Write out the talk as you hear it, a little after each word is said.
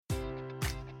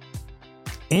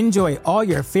Enjoy all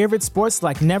your favorite sports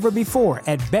like never before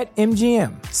at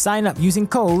BetMGM. Sign up using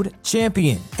code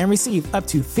CHAMPION and receive up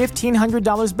to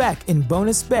 $1,500 back in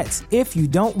bonus bets if you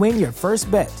don't win your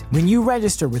first bet. When you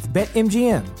register with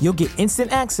BetMGM, you'll get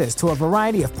instant access to a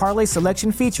variety of parlay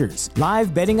selection features,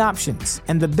 live betting options,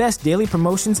 and the best daily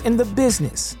promotions in the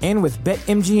business. And with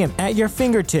BetMGM at your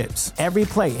fingertips, every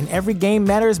play and every game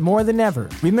matters more than ever.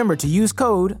 Remember to use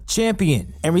code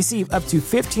CHAMPION and receive up to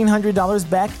 $1,500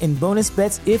 back in bonus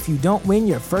bets if you don't win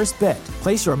your first bet.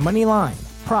 Place your money line,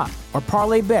 prop, or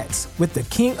parlay bets with the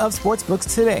king of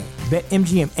sportsbooks today.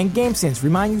 BetMGM and GameSense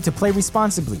remind you to play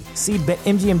responsibly. See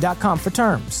BetMGM.com for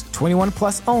terms. 21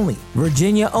 plus only.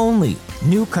 Virginia only.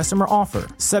 New customer offer.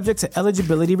 Subject to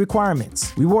eligibility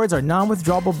requirements. Rewards are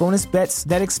non-withdrawable bonus bets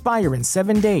that expire in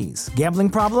 7 days. Gambling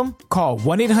problem? Call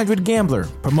 1-800-GAMBLER.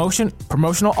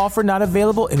 Promotional offer not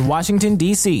available in Washington,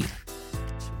 D.C.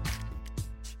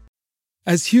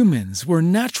 As humans, we're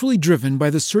naturally driven by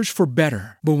the search for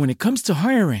better. But when it comes to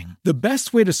hiring, the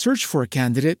best way to search for a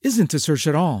candidate isn't to search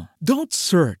at all. Don't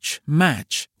search,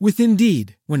 match with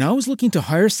Indeed. When I was looking to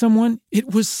hire someone,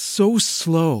 it was so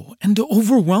slow and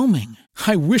overwhelming.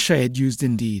 I wish I had used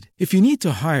Indeed. If you need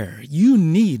to hire, you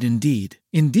need Indeed.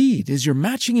 Indeed is your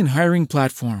matching and hiring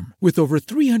platform with over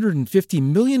 350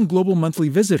 million global monthly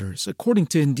visitors, according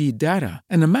to Indeed data,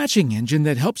 and a matching engine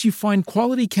that helps you find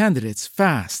quality candidates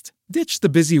fast. Ditch the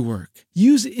busy work.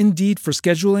 Use Indeed for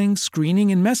scheduling, screening,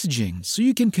 and messaging so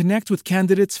you can connect with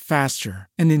candidates faster.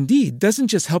 And Indeed doesn't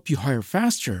just help you hire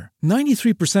faster.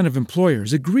 93% of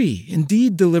employers agree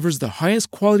Indeed delivers the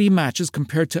highest quality matches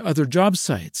compared to other job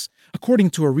sites, according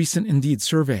to a recent Indeed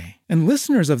survey. And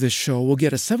listeners of this show will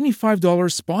get a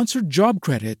 $75 sponsored job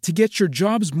credit to get your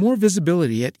jobs more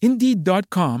visibility at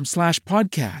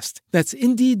Indeed.com/podcast. That's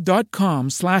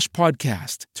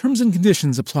Indeed.com/podcast. Terms and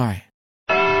conditions apply.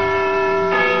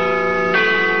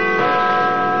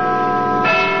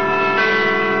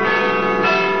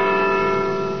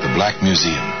 Black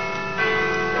Museum,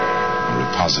 a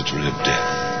repository of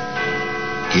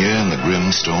death. Here in the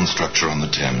grim stone structure on the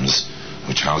Thames,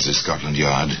 which houses Scotland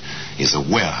Yard, is a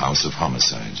warehouse of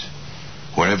homicide,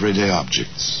 where everyday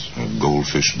objects, a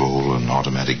goldfish bowl, an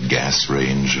automatic gas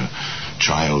range, a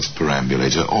child's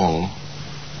perambulator, all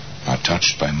are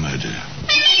touched by murder.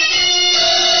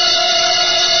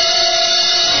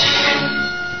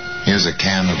 Here's a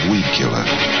can of weed killer.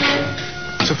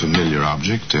 It's a familiar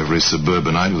object. Every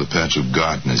suburbanite with a patch of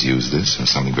garden has used this, or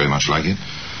something very much like it.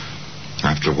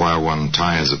 After a while, one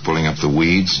tires of pulling up the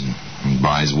weeds and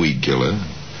buys weed killer.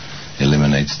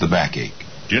 Eliminates the backache.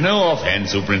 Do you know offhand,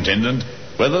 Superintendent,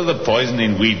 whether the poison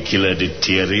in weed killer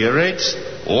deteriorates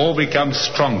or becomes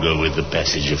stronger with the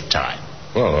passage of time?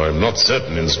 Well, I'm not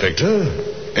certain, Inspector.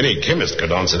 Any chemist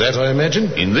could answer that, I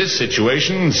imagine. In this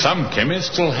situation, some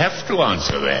chemists will have to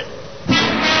answer that.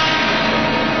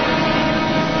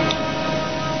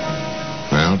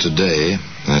 Well, today,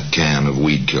 that can of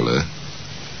weed killer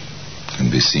can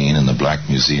be seen in the Black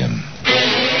Museum.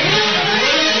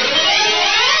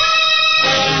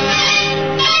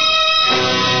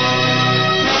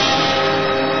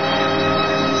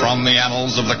 From the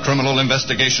annals of the Criminal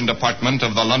Investigation Department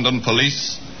of the London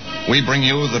Police, we bring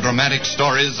you the dramatic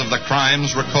stories of the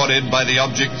crimes recorded by the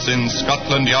objects in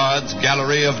Scotland Yard's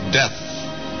Gallery of Death,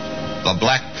 the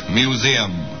Black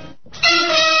Museum.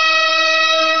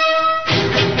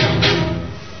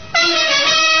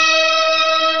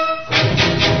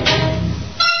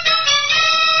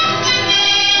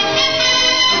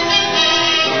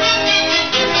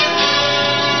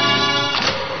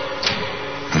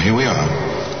 Here we are,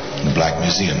 in the Black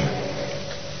Museum,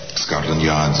 Scotland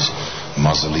Yard's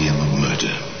mausoleum of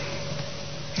murder.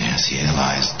 Yes, here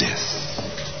lies death.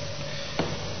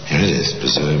 Here it is,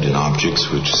 preserved in objects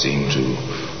which seem to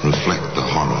reflect the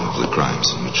horror of the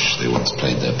crimes in which they once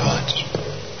played their part.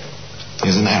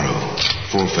 Here's an arrow,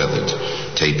 full-feathered,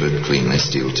 tapered, cleanly,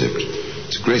 steel-tipped.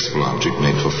 It's a graceful object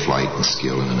made for flight and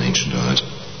skill in an ancient art.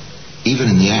 Even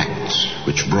in the act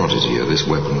which brought it here, this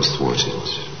weapon was thwarted.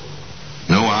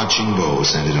 No arching bow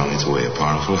sent it on its way. A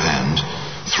powerful hand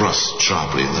thrust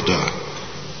sharply in the dark.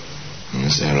 And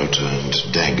this arrow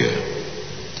turned dagger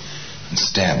and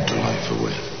stabbed the life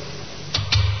away.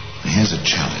 And here's a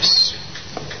chalice.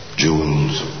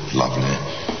 Jeweled, lovely.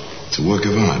 It's a work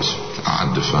of art.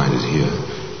 Odd to find it here.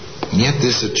 And yet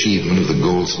this achievement of the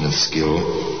goldsmith's skill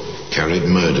carried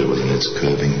murder within its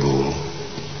curving bowl.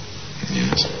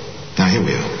 Yes. Now here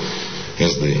we are.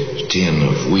 Here's the tin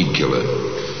of weed killer.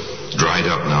 Dried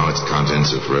up now, its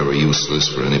contents are forever useless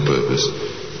for any purpose.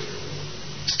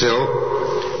 Still,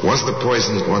 was the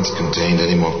poison it once contained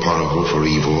any more powerful for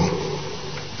evil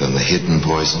than the hidden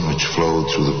poison which flowed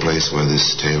through the place where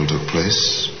this tale took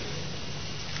place?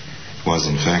 It was,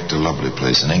 in fact, a lovely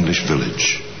place, an English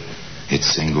village. Its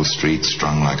single street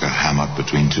strung like a hammock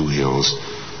between two hills,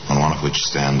 on one of which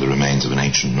stand the remains of an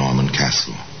ancient Norman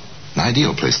castle. An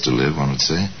ideal place to live, one would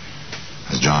say,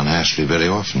 as John Ashley very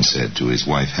often said to his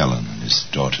wife Helen and his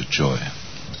daughter Joy.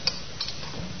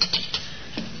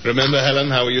 Remember, Helen,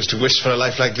 how we used to wish for a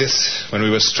life like this when we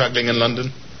were struggling in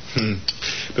London?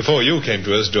 Before you came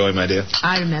to us, Joy, my dear.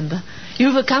 I remember.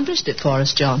 You've accomplished it for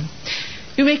us, John.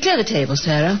 You may clear the table,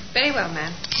 Sarah. Very well,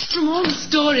 ma'am. From all the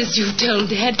stories you've told,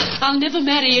 Dad, I'll never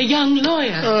marry a young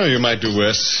lawyer. Oh, you might do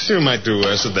worse. You might do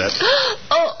worse at that.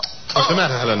 What's the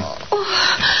matter, Helen?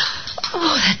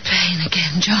 Oh, that pain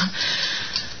again, John.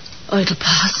 Oh, it'll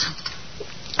pass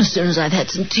as soon as I've had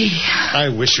some tea. I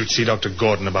wish you'd see Dr.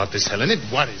 Gordon about this, Helen. It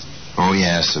worries me. Oh,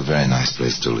 yes, a very nice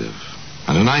place to live.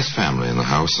 And a nice family in the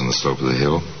house on the slope of the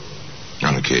hill.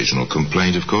 An occasional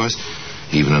complaint, of course.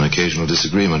 Even an occasional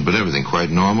disagreement, but everything quite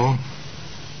normal.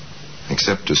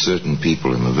 Except to certain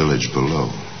people in the village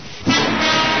below.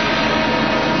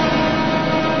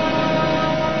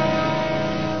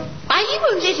 Why he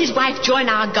won't let his wife join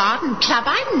our garden club,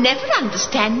 I never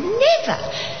understand. Never.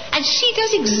 And she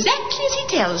does exactly as he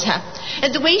tells her.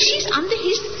 And the way she's under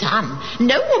his thumb,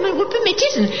 no woman would permit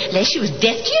it unless she was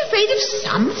deathly afraid of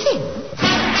something.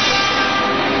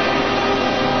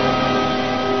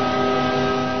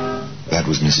 That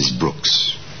was Mrs.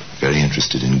 Brooks. Very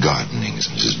interested in gardening is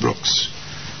Mrs. Brooks.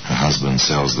 Her husband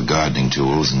sells the gardening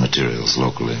tools and materials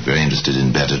locally. Very interested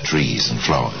in better trees and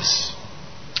flowers.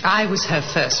 I was her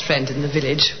first friend in the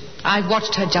village. I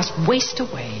watched her just waste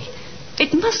away.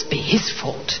 It must be his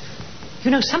fault.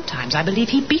 You know, sometimes I believe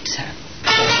he beats her.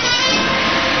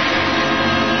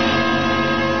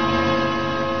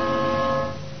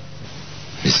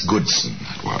 Miss Goodson,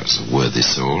 that was, a worthy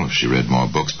soul. If she read more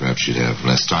books, perhaps she'd have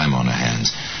less time on her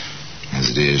hands. As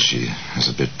it is, she has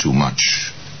a bit too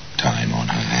much time on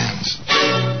her hands.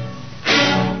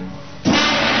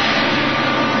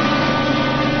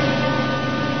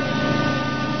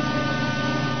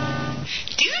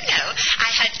 Do you know, I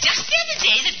heard just the other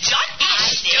day that John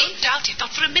Ashley... I don't doubt it,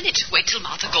 not for a minute. Wait till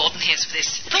Martha Gordon hears of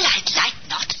this. Well, I'd like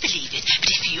not to believe it, but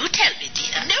if you tell me,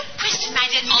 dear... No question, my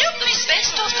dear, no On the question.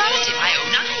 best authority, my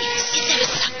own eyes. If there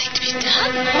was something to be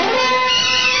done...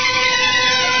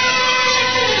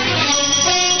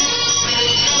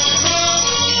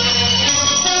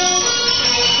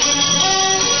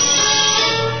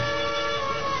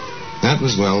 That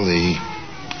was, well, the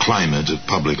climate of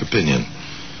public opinion,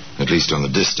 at least on the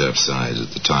distaff side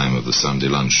at the time of the Sunday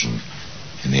luncheon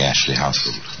in the Ashley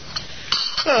household.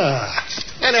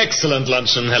 An excellent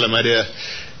luncheon, Helen, my dear.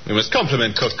 We must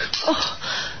compliment cook.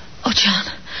 Oh, John.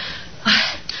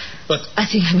 But... I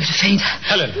think I'm going to faint.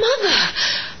 Helen. Mother!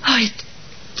 Oh,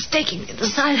 it's taking me to the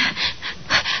side.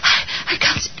 I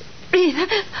can't breathe.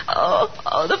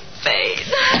 Oh, the pain.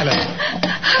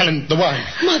 Helen, the wine.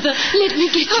 Mother, let me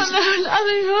get you... Oh, no,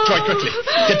 nothing. Try quickly.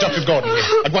 Get Dr. Gordon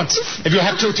here at once. If you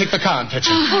have to, take the car and fetch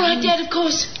him. All right, Dad, of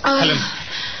course. Helen,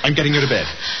 I'm getting you to bed.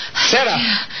 Sarah,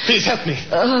 please help me.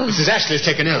 Mrs. Ashley is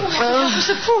taken ill.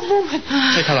 It's a poor woman.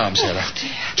 Take her arm, Sarah.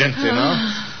 Gently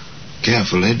now.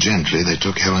 Carefully, gently, they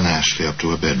took Helen Ashley up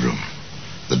to her bedroom.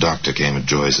 The doctor came at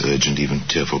Joy's urgent, even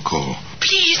tearful call.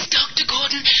 Please, Dr.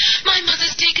 Gordon. My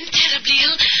mother's taken terribly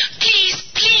ill.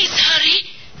 Please, hurry.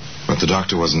 But the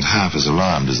doctor wasn't half as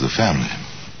alarmed as the family.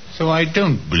 So I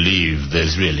don't believe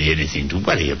there's really anything to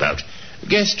worry about.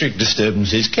 Gastric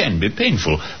disturbances can be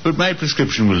painful, but my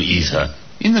prescription will ease her.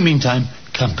 In the meantime,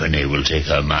 company will take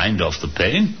her mind off the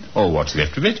pain, or what's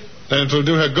left of it. Then it will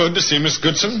do her good to see Miss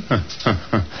Goodson.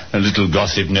 A little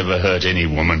gossip never hurt any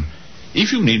woman.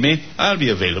 If you need me, I'll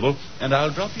be available, and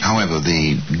I'll drop you. However,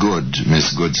 the good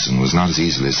Miss Goodson was not as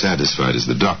easily satisfied as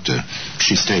the doctor.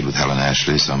 She stayed with Helen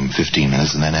Ashley some 15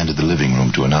 minutes and then entered the living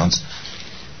room to announce...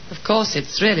 Of course,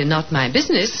 it's really not my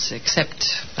business, except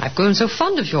I've grown so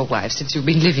fond of your wife since you've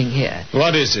been living here.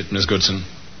 What is it, Miss Goodson?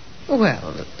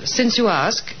 Well, since you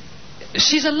ask,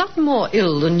 she's a lot more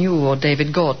ill than you or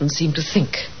David Gordon seem to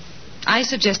think. I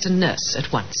suggest a nurse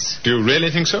at once. Do you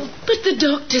really think so? But the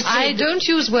doctor said... I don't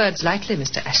use words lightly,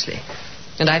 Mr. Ashley.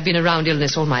 And I've been around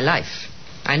illness all my life.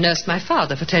 I nursed my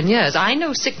father for 10 years. I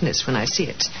know sickness when I see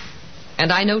it.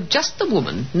 And I know just the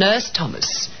woman, Nurse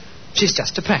Thomas. She's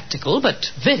just a practical,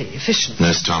 but very efficient.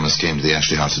 Nurse Thomas came to the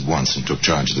Ashley house at once and took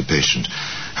charge of the patient.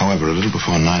 However, a little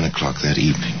before 9 o'clock that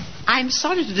evening... I'm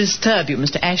sorry to disturb you,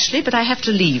 Mr. Ashley, but I have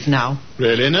to leave now.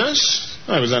 Really, nurse?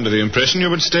 I was under the impression you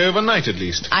would stay overnight at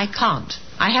least. I can't.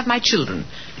 I have my children.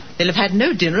 They'll have had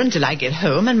no dinner until I get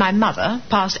home, and my mother,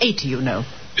 past 80, you know.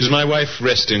 Is my wife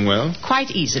resting well?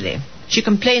 Quite easily. She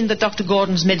complained that Dr.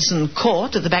 Gordon's medicine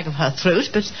caught at the back of her throat,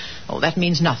 but, that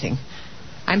means nothing.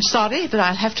 I'm sorry, but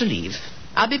I'll have to leave.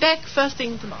 I'll be back first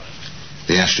thing tomorrow.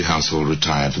 The Ashley household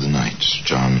retired for the night.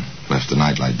 John left the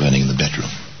nightlight burning in the bedroom.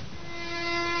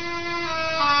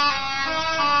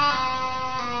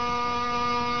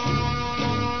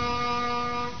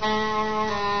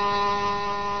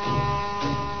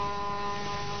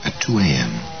 At 2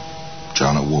 a.m.,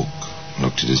 John awoke and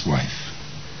looked at his wife.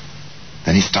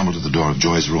 Then he stumbled to the door of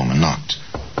Joy's room and knocked.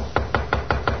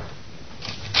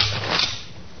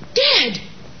 Dad,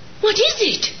 what is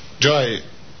it? Joy,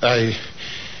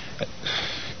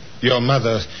 your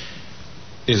mother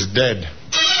is dead.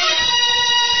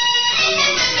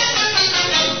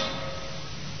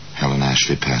 Helen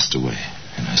Ashley passed away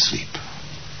in her sleep.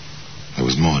 There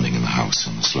was mourning in the house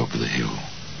on the slope of the hill.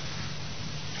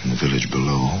 In the village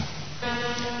below...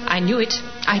 I knew it.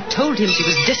 I told him she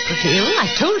was desperately ill. I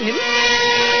told him.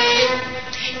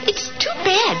 It's too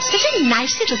bad. Such a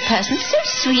nice little person. So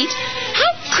sweet.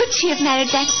 How could she have married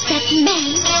that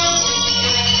man?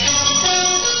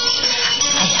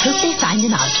 I hope they find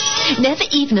him out. Never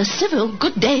even a civil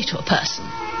good day to a person.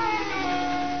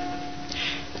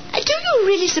 Do you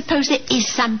really suppose there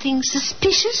is something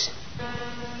suspicious?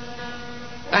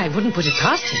 I wouldn't put it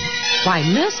past him. Why,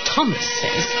 Nurse Thomas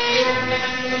says...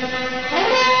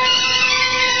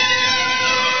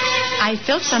 I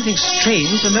felt something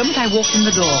strange the moment I walked in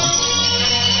the door.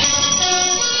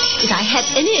 If I had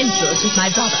any influence with my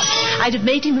brother, I'd have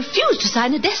made him refuse to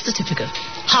sign a death certificate.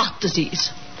 Heart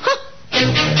disease.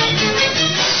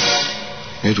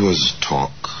 It was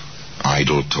talk,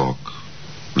 idle talk.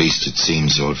 At least it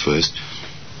seemed so at first.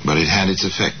 But it had its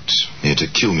effect. It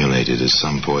accumulated as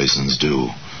some poisons do.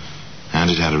 And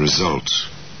it had a result,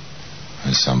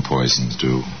 as some poisons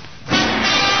do.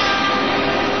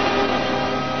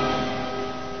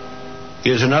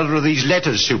 Here's another of these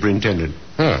letters, Superintendent.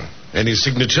 Any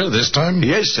signature this time?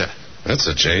 Yes, sir. That's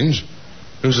a change.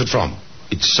 Who's it from?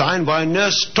 It's signed by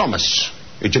Nurse Thomas.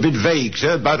 It's a bit vague,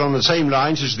 sir, but on the same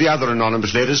lines as the other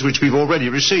anonymous letters which we've already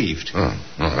received. Oh,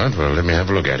 all right. Well, let me have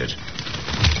a look at it.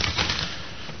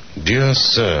 Dear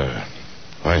Sir,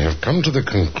 I have come to the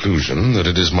conclusion that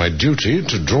it is my duty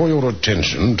to draw your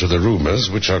attention to the rumors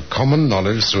which are common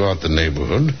knowledge throughout the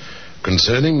neighborhood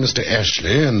concerning Mr.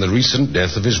 Ashley and the recent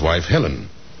death of his wife, Helen.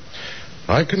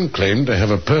 I can claim to have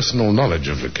a personal knowledge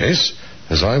of the case,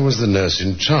 as I was the nurse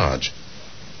in charge.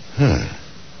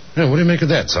 Now, what do you make of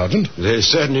that, Sergeant? There's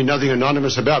certainly nothing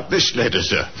anonymous about this letter,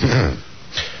 sir.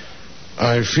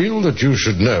 I feel that you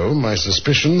should know my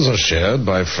suspicions are shared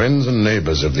by friends and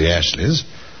neighbors of the Ashleys,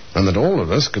 and that all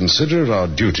of us consider it our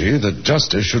duty that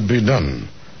justice should be done.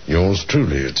 Yours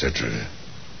truly, etc.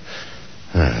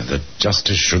 That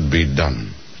justice should be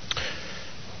done.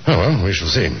 Oh, well, we shall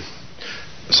see.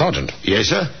 Sergeant. Yes,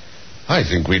 sir? I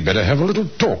think we'd better have a little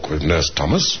talk with Nurse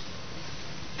Thomas.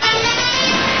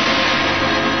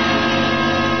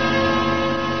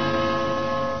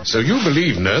 So you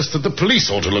believe, Nurse, that the police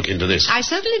ought to look into this? I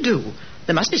certainly do.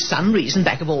 There must be some reason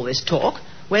back of all this talk.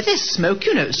 Where there's smoke,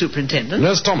 you know, Superintendent.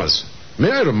 Nurse Thomas,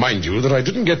 may I remind you that I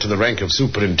didn't get to the rank of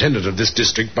Superintendent of this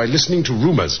district by listening to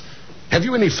rumors. Have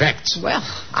you any facts? Well,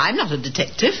 I'm not a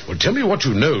detective. Well, tell me what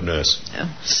you know, Nurse.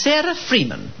 Sarah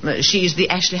Freeman, she's the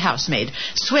Ashley housemaid,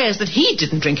 swears that he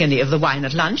didn't drink any of the wine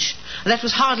at lunch. That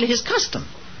was hardly his custom.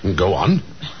 Go on.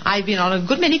 I've been on a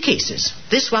good many cases.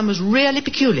 This one was really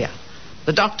peculiar.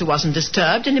 The doctor wasn't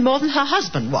disturbed any more than her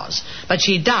husband was. But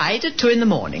she died at 2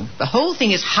 a.m. The whole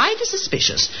thing is highly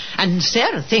suspicious. And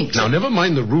Sarah thinks... Now, never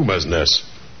mind the rumors, Nurse.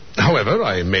 However,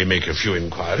 I may make a few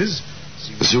inquiries.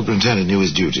 The superintendent knew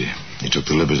his duty. He took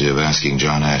the liberty of asking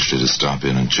John Ashley to stop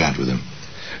in and chat with him.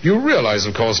 You realize,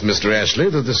 of course, Mr. Ashley,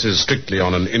 that this is strictly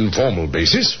on an informal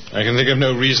basis. I can think of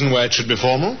no reason why it should be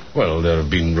formal. Well, there have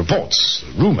been reports,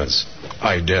 rumors.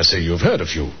 I dare say you've heard a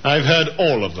few. I've heard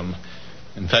all of them.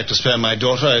 In fact, to spare my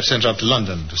daughter, I've sent her up to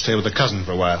London to stay with a cousin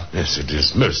for a while. Yes, it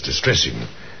is most distressing.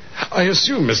 I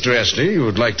assume, Mr. Ashley, you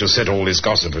would like to set all this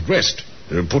gossip at rest.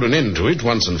 Put an end to it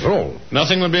once and for all.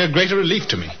 Nothing would be a greater relief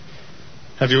to me.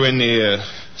 Have you any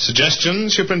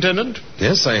suggestions, Superintendent?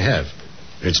 Yes, I have.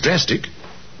 It's drastic,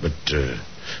 but,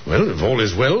 well, if all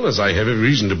is well, as I have every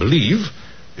reason to believe,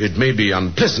 it may be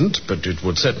unpleasant, but it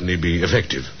would certainly be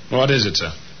effective. What is it,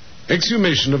 sir?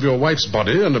 Exhumation of your wife's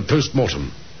body and a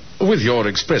post-mortem, with your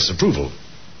express approval.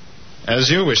 As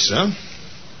you wish, sir.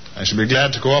 I shall be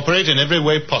glad to cooperate in every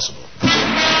way possible.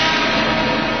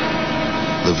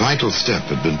 The vital step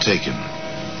had been taken.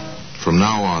 From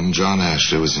now on, John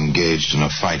Ashley was engaged in a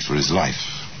fight for his life.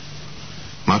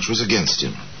 Much was against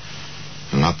him,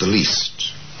 and not the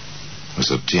least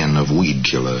was a tin of weed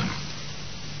killer,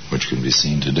 which can be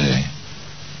seen today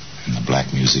in the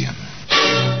Black Museum.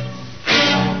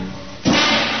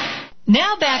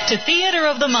 Now back to Theater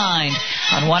of the Mind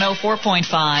on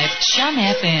 104.5 Chum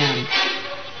FM.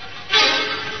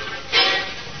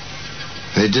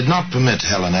 They did not permit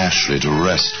Helen Ashley to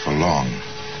rest for long.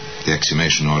 The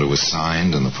exhumation order was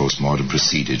signed and the post-mortem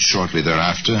proceeded. Shortly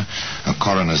thereafter, a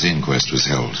coroner's inquest was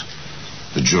held.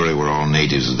 The jury were all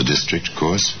natives of the district, of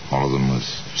course, all of them with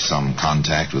some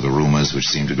contact with the rumors which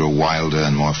seemed to grow wilder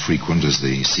and more frequent as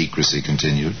the secrecy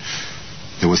continued.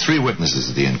 There were 3 witnesses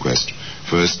at the inquest.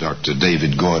 First, Dr.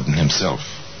 David Gordon himself.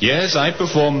 Yes, I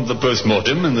performed the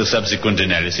post-mortem and the subsequent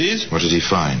analyses. What did he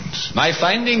find? My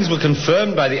findings were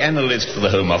confirmed by the analyst for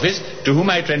the Home Office, to whom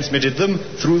I transmitted them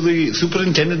through the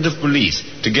Superintendent of Police,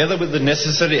 together with the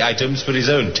necessary items for his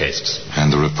own tests.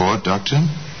 And the report, Doctor?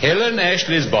 Helen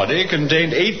Ashley's body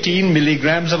contained 18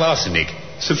 milligrams of arsenic,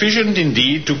 sufficient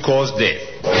indeed to cause death.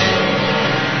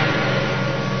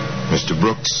 Mr.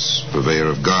 Brooks, purveyor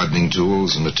of gardening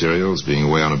tools and materials, being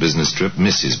away on a business trip,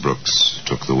 Mrs. Brooks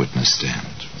took the witness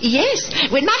stand. Yes,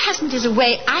 when my husband is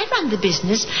away, I run the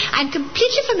business. I'm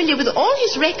completely familiar with all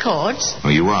his records. Oh,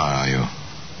 you are you?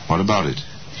 What about it?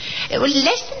 Well,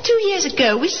 less than 2 years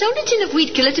ago, we sold a tin of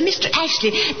weed killer to Mr.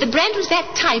 Ashley. The brand was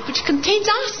that type which contains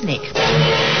arsenic.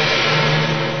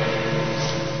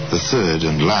 The third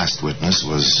and last witness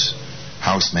was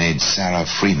housemaid Sarah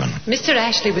Freeman. Mr.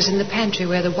 Ashley was in the pantry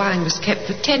where the wine was kept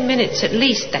for 10 minutes at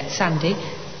least that Sunday.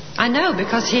 I know,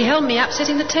 because he held me up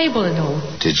setting the table and all.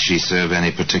 Did she serve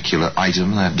any particular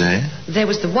item that day? There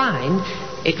was the wine.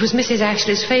 It was Mrs.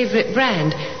 Ashley's favourite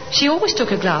brand. She always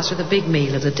took a glass with a big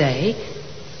meal of the day.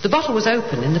 The bottle was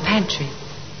open in the pantry.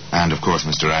 And, of course,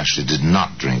 Mr. Ashley did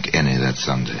not drink any that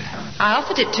Sunday. I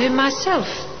offered it to him myself.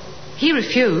 He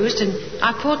refused, and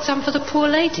I poured some for the poor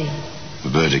lady. The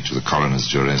verdict of the coroner's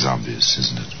jury is obvious,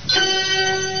 isn't it?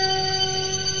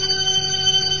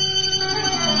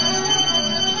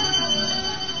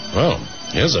 Well,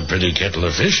 here's a pretty kettle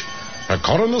of fish. A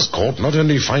coroner's court not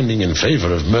only finding in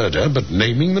favor of murder, but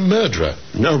naming the murderer.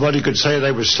 Nobody could say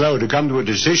they were slow to come to a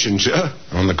decision, sir.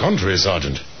 On the contrary,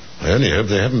 Sergeant. I only hope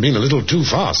they haven't been a little too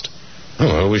fast. Oh,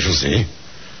 well, we shall see.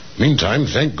 Meantime,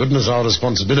 thank goodness our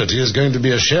responsibility is going to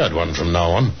be a shared one from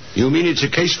now on. You mean it's a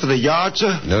case for the yard,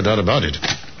 sir? No doubt about it.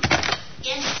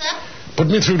 Yes, sir? Put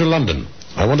me through to London.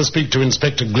 I want to speak to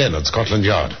Inspector Glenn at Scotland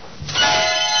Yard.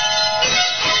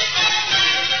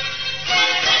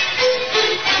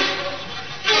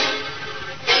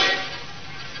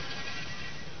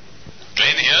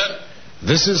 Glenn here?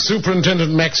 This is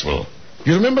Superintendent Maxwell.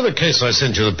 You remember the case I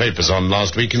sent you the papers on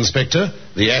last week, Inspector?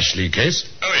 The Ashley case?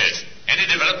 Oh, yes. Any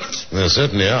developments? There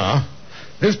certainly are.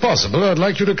 If possible, I'd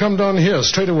like you to come down here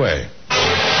straight away.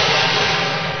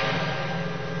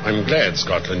 I'm glad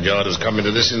Scotland Yard has come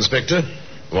into this, Inspector.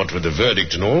 What with the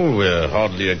verdict and all, we're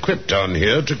hardly equipped down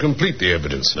here to complete the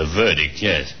evidence. The verdict,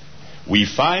 yes. We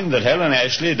find that Helen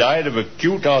Ashley died of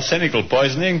acute arsenical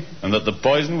poisoning and that the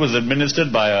poison was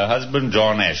administered by her husband,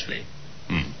 John Ashley.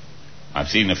 I've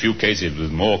seen a few cases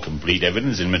with more complete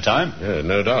evidence in my time. Yeah,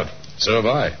 no doubt. So have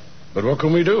I. But what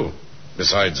can we do?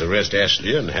 Besides arrest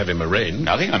Ashley and have him arraigned?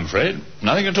 Nothing, I'm afraid.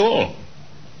 Nothing at all.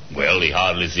 Well, he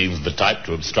hardly seems the type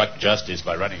to obstruct justice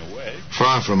by running away.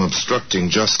 Far from obstructing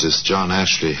justice, John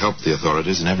Ashley helped the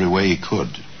authorities in every way he could.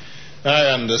 I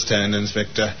understand,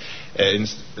 Inspector.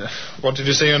 What did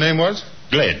you say your name was?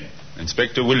 Glenn.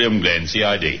 Inspector William Glenn,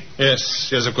 CID.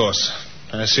 Yes, of course.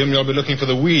 I assume you'll be looking for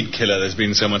the weed killer there's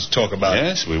been so much talk about.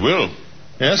 Yes, we will.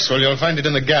 Yes, well, you'll find it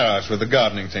in the garage with the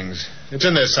gardening things. It's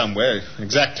in there somewhere.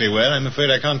 Exactly where, I'm afraid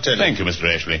I can't tell you. Thank you, Mr.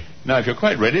 Ashley. Now, if you're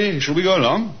quite ready, shall we go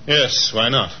along? Yes, why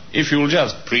not? If you'll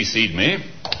just precede me.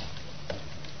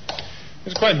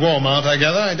 It's quite warm out, I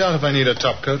gather. I doubt if I need a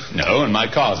top coat. No, and my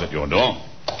car's at your door.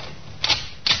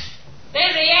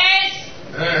 There he is!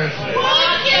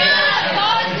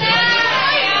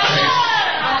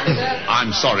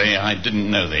 I'm sorry, I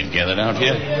didn't know they'd gathered out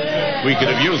here. We could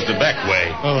have used the back way.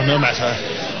 Oh, no matter.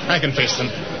 I can face them.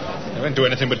 I won't do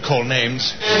anything but call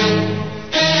names.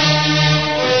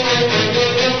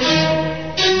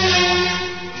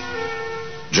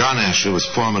 John Ashley was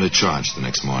formally charged the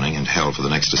next morning and held for the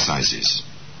next assizes.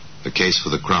 The case for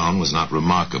the Crown was not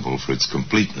remarkable for its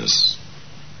completeness.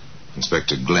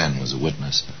 Inspector Glenn was a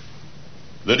witness.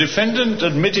 The defendant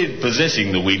admitted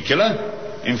possessing the weed killer.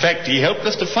 In fact, he helped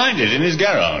us to find it in his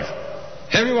garage.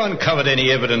 Have you uncovered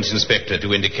any evidence, Inspector,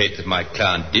 to indicate that my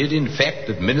client did, in fact,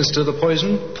 administer the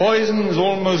poison? Poison's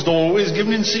almost always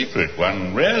given in secret.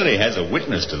 One rarely has a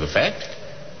witness to the fact.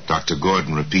 Dr.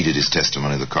 Gordon repeated his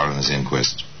testimony at the coroner's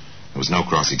inquest. There was no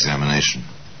cross-examination.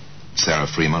 Sarah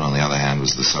Freeman, on the other hand,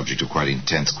 was the subject of quite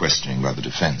intense questioning by the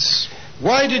defense.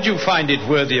 Why did you find it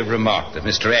worthy of remark that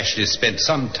Mr. Ashley spent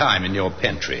some time in your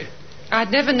pantry?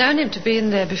 I'd never known him to be in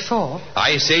there before.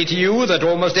 I say to you that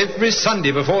almost every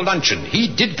Sunday before luncheon,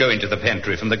 he did go into the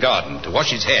pantry from the garden to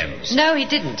wash his hands. No, he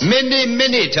didn't. Many,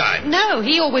 many times. No,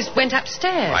 he always went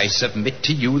upstairs. I submit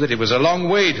to you that it was a long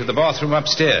way to the bathroom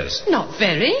upstairs. Not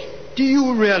very. Do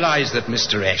you realize that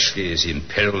Mr. Ashley is in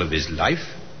peril of his life?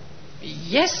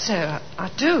 Yes, sir,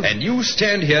 I do. And you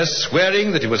stand here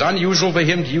swearing that it was unusual for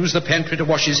him to use the pantry to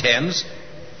wash his hands?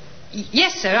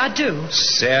 Yes, sir, I do.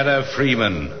 Sarah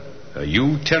Freeman, are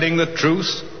you telling the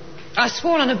truth? I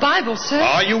swore on a Bible, sir.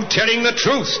 Are you telling the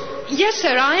truth? Yes,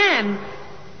 sir, I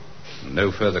am.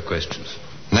 No further questions.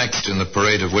 Next in the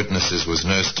parade of witnesses was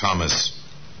Nurse Thomas.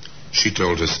 She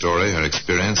told her story, her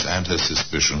experience, and her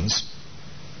suspicions.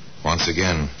 Once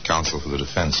again, counsel for the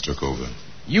defense took over.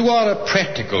 You are a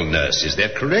practical nurse, is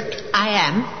that correct? I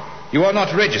am. You are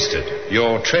not registered.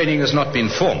 Your training has not been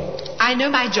formal. I know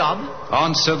my job.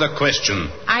 Answer the question.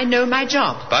 I know my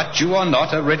job. But you are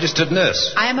not a registered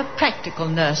nurse. I am a practical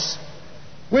nurse.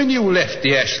 When you left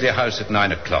the Ashley house at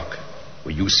 9 o'clock,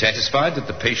 were you satisfied that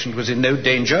the patient was in no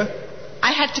danger?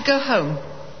 I had to go home.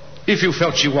 If you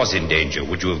felt she was in danger,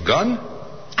 would you have gone?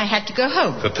 I had to go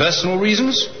home. For personal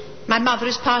reasons? My mother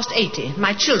is past 80.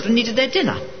 My children needed their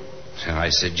dinner. I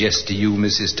suggest to you,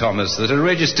 Mrs. Thomas, that a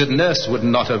registered nurse would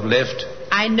not have left.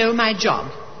 I know my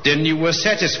job. Then you were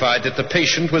satisfied that the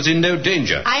patient was in no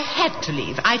danger? I had to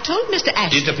leave. I told Mr.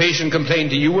 Ashley. Did the patient complain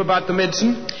to you about the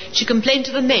medicine? She complained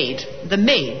to the maid. The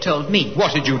maid told me.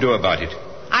 What did you do about it?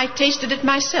 I tasted it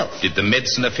myself. Did the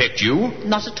medicine affect you?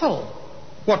 Not at all.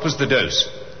 What was the dose?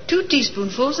 2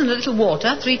 teaspoonfuls in a little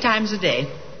water 3 times a day.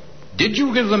 Did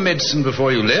you give the medicine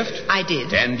before you left? I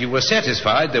did. And you were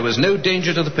satisfied there was no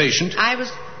danger to the patient? I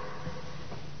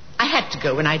had to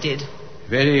go when I did.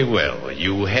 Very well.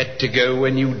 You had to go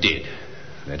when you did.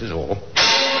 That is all.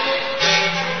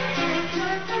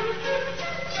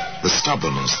 The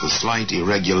stubbornness, the slight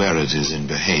irregularities in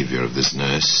behavior of this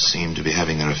nurse seemed to be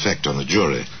having their effect on the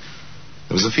jury.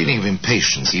 There was a feeling of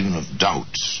impatience, even of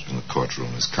doubt, in the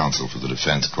courtroom as counsel for the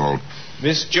defense called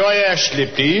Miss Joy Ashley,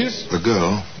 please. The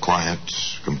girl, quiet,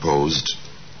 composed,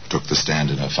 took the stand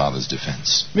in her father's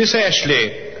defense. Miss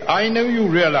Ashley, I know you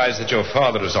realize that your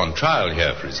father is on trial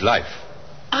here for his life.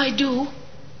 I do.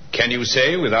 Can you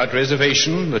say without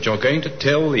reservation that you're going to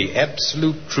tell the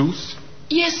absolute truth?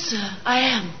 Yes, sir, I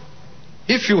am.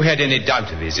 If you had any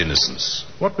doubt of his innocence,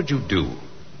 what would you do?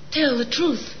 Tell the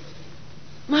truth.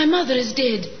 My mother is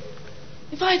dead.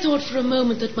 If I thought for a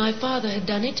moment that my father had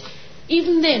done it,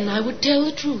 even then I would tell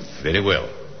the truth. Very well.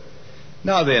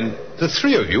 Now then, the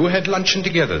 3 of you had luncheon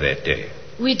together that day.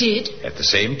 We did. At the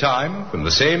same time, from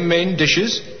the same main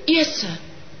dishes? Yes, sir.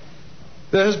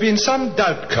 There has been some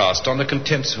doubt cast on the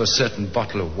contents of a certain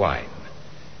bottle of wine.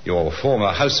 Your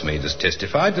former housemaid has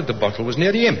testified that the bottle was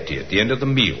nearly empty at the end of the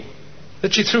meal,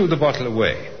 that she threw the bottle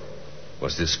away.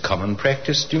 Was this common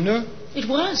practice, do you know? It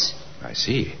was. I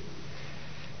see.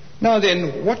 Now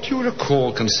then, what do you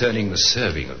recall concerning the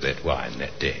serving of that wine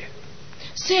that day?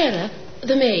 Sarah,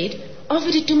 the maid,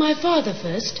 offered it to my father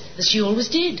first, as she always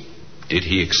did. Did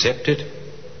he accept it?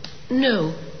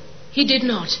 No, he did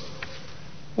not.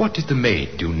 What did the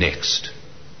maid do next?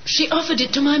 She offered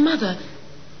it to my mother.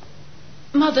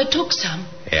 Mother took some.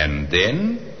 And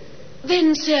then?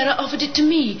 Then Sarah offered it to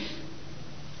me.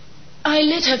 I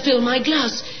let her fill my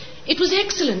glass. It was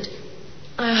excellent.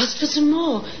 I asked for some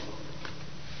more.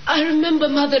 I remember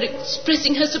Mother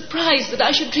expressing her surprise that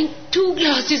I should drink 2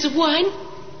 glasses of wine.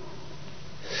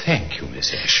 Thank you,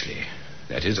 Miss Ashley.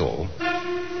 That is all.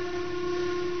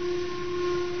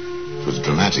 It was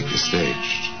dramatically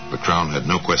staged. The Crown had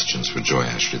no questions for Joy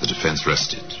Ashley. The defense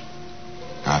rested.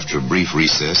 After a brief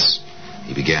recess,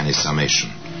 he began his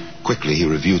summation. Quickly, he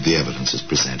reviewed the evidence as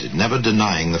presented, never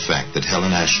denying the fact that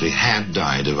Helen Ashley had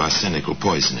died of arsenical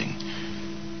poisoning.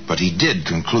 But he did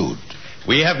conclude.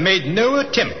 We have made no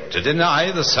attempt to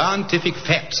deny the scientific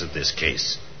facts of this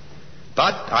case.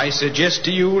 But I suggest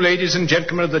to you, ladies and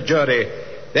gentlemen of the jury,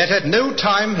 that at no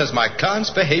time has my client's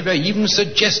behavior even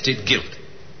suggested guilt.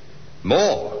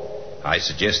 More, I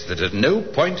suggest that at no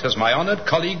point has my honored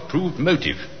colleague proved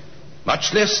motive,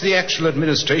 much less the actual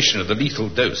administration of the lethal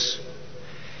dose.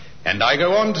 And I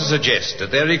go on to suggest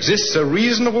that there exists a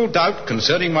reasonable doubt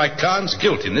concerning my client's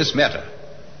guilt in this matter.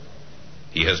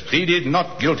 He has pleaded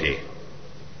not guilty.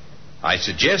 I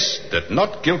suggest that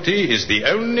not guilty is the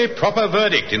only proper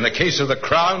verdict in the case of the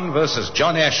Crown versus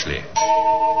John Ashley.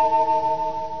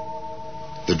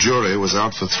 The jury was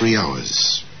out for 3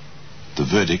 hours. The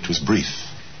verdict was brief.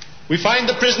 We find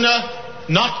the prisoner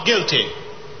not guilty.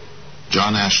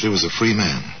 John Ashley was a free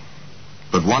man.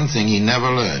 But one thing he never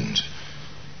learned,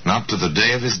 not to the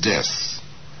day of his death,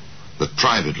 that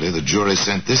privately the jury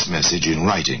sent this message in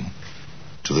writing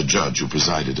to the judge who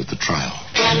presided at the trial.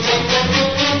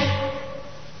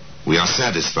 We are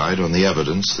satisfied on the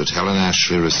evidence that Helen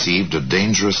Ashley received a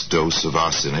dangerous dose of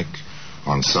arsenic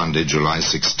on Sunday, July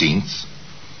 16th,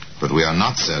 but we are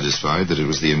not satisfied that it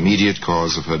was the immediate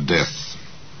cause of her death.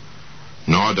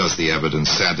 Nor does the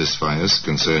evidence satisfy us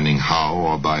concerning how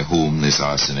or by whom this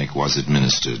arsenic was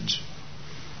administered.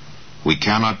 We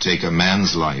cannot take a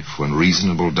man's life when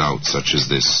reasonable doubt such as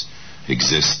this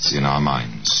exists in our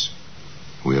minds.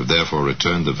 We have therefore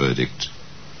returned the verdict,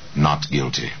 not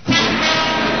guilty.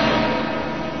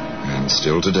 And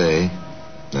still today,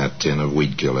 that tin of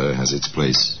weed killer has its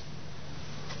place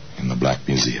in the Black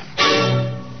Museum.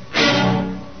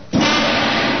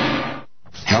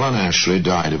 Helen Ashley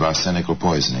died of arsenical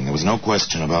poisoning. There was no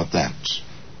question about that.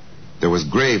 There was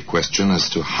grave question as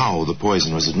to how the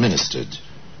poison was administered.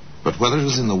 But whether it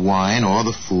was in the wine or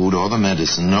the food or the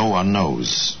medicine, no one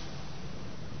knows.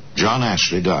 John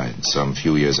Ashley died some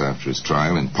few years after his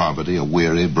trial in poverty, a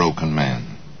weary, broken man.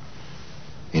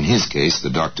 In his case, the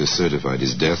doctor certified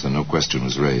his death and no question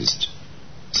was raised,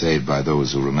 save by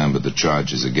those who remembered the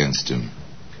charges against him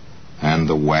and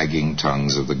the wagging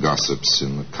tongues of the gossips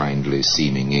in the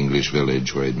kindly-seeming English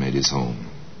village where he'd made his home.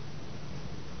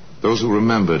 Those who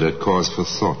remembered had cause for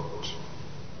thought.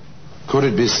 Could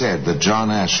it be said that John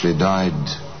Ashley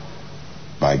died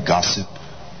by gossip?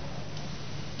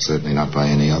 Certainly not by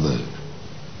any other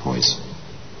poison.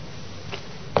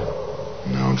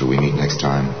 Now, until we meet next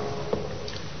time,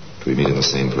 till we meet in the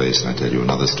same place and I tell you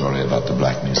another story about the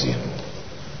Black Museum,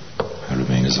 I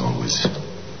remain, as always,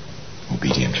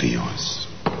 obediently yours.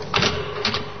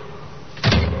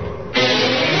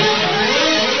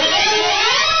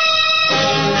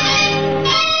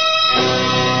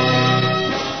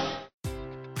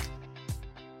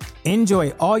 Enjoy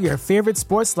all your favorite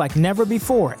sports like never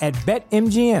before at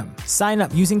BetMGM. Sign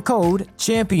up using code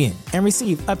CHAMPION and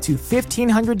receive up to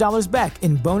 $1,500 back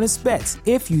in bonus bets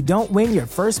if you don't win your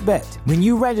first bet. When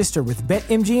you register with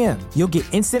BetMGM, you'll get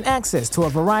instant access to a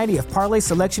variety of parlay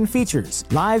selection features,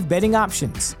 live betting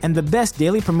options, and the best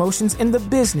daily promotions in the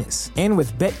business. And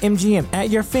with BetMGM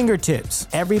at your fingertips,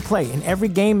 every play and every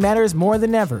game matters more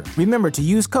than ever. Remember to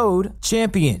use code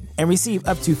CHAMPION and receive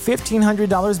up to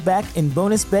 $1,500 back in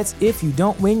bonus bets if you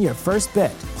don't win your first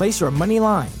bet. Place your money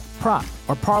line, prop,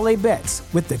 or parlay bets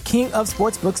with the king of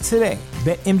sportsbooks today.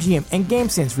 BetMGM and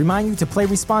GameSense remind you to play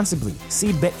responsibly.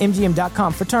 See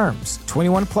BetMGM.com for terms.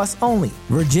 21 plus only.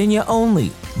 Virginia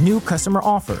only. New customer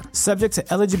offer. Subject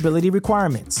to eligibility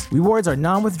requirements. Rewards are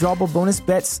non-withdrawable bonus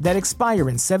bets that expire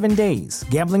in 7 days.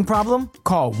 Gambling problem?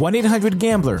 Call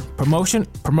 1-800-GAMBLER.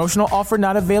 Promotional offer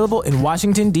not available in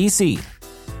Washington, D.C.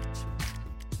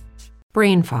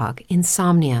 Brain fog,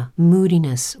 insomnia,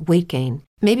 moodiness, weight gain.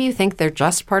 Maybe you think they're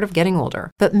just part of getting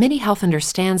older, but MIDI Health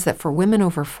understands that for women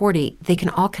over 40, they can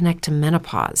all connect to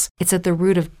menopause. It's at the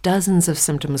root of dozens of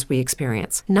symptoms we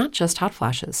experience, not just hot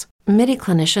flashes. MIDI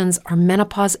clinicians are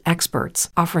menopause experts,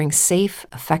 offering safe,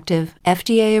 effective,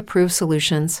 FDA-approved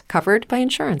solutions covered by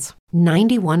insurance.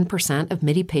 91% of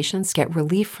MIDI patients get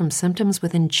relief from symptoms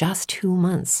within just 2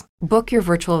 months. Book your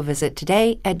virtual visit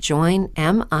today at joinmidi.com.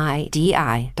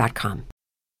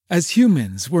 As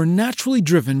humans, we're naturally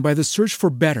driven by the search for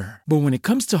better. But when it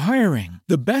comes to hiring,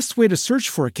 the best way to search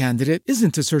for a candidate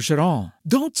isn't to search at all.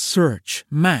 Don't search,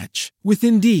 match with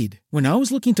Indeed. When I was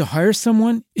looking to hire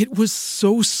someone, it was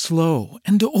so slow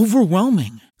and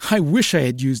overwhelming. I wish I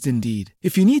had used Indeed.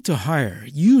 If you need to hire,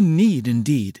 you need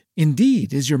Indeed.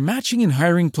 Indeed is your matching and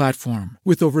hiring platform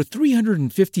with over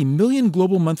 350 million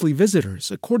global monthly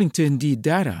visitors, according to Indeed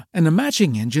data, and a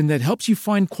matching engine that helps you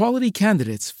find quality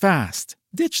candidates fast.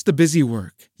 Ditch the busy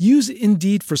work. Use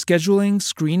Indeed for scheduling,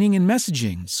 screening, and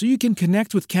messaging so you can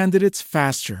connect with candidates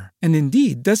faster. And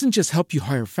Indeed doesn't just help you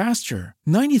hire faster.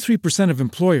 93% of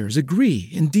employers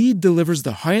agree Indeed delivers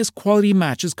the highest quality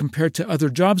matches compared to other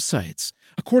job sites,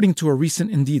 according to a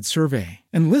recent Indeed survey.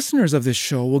 And listeners of this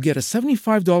show will get a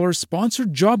 $75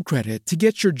 sponsored job credit to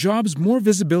get your jobs more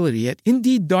visibility at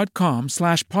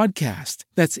Indeed.com/podcast.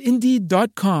 That's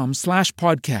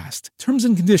Indeed.com/podcast. Terms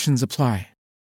and conditions apply.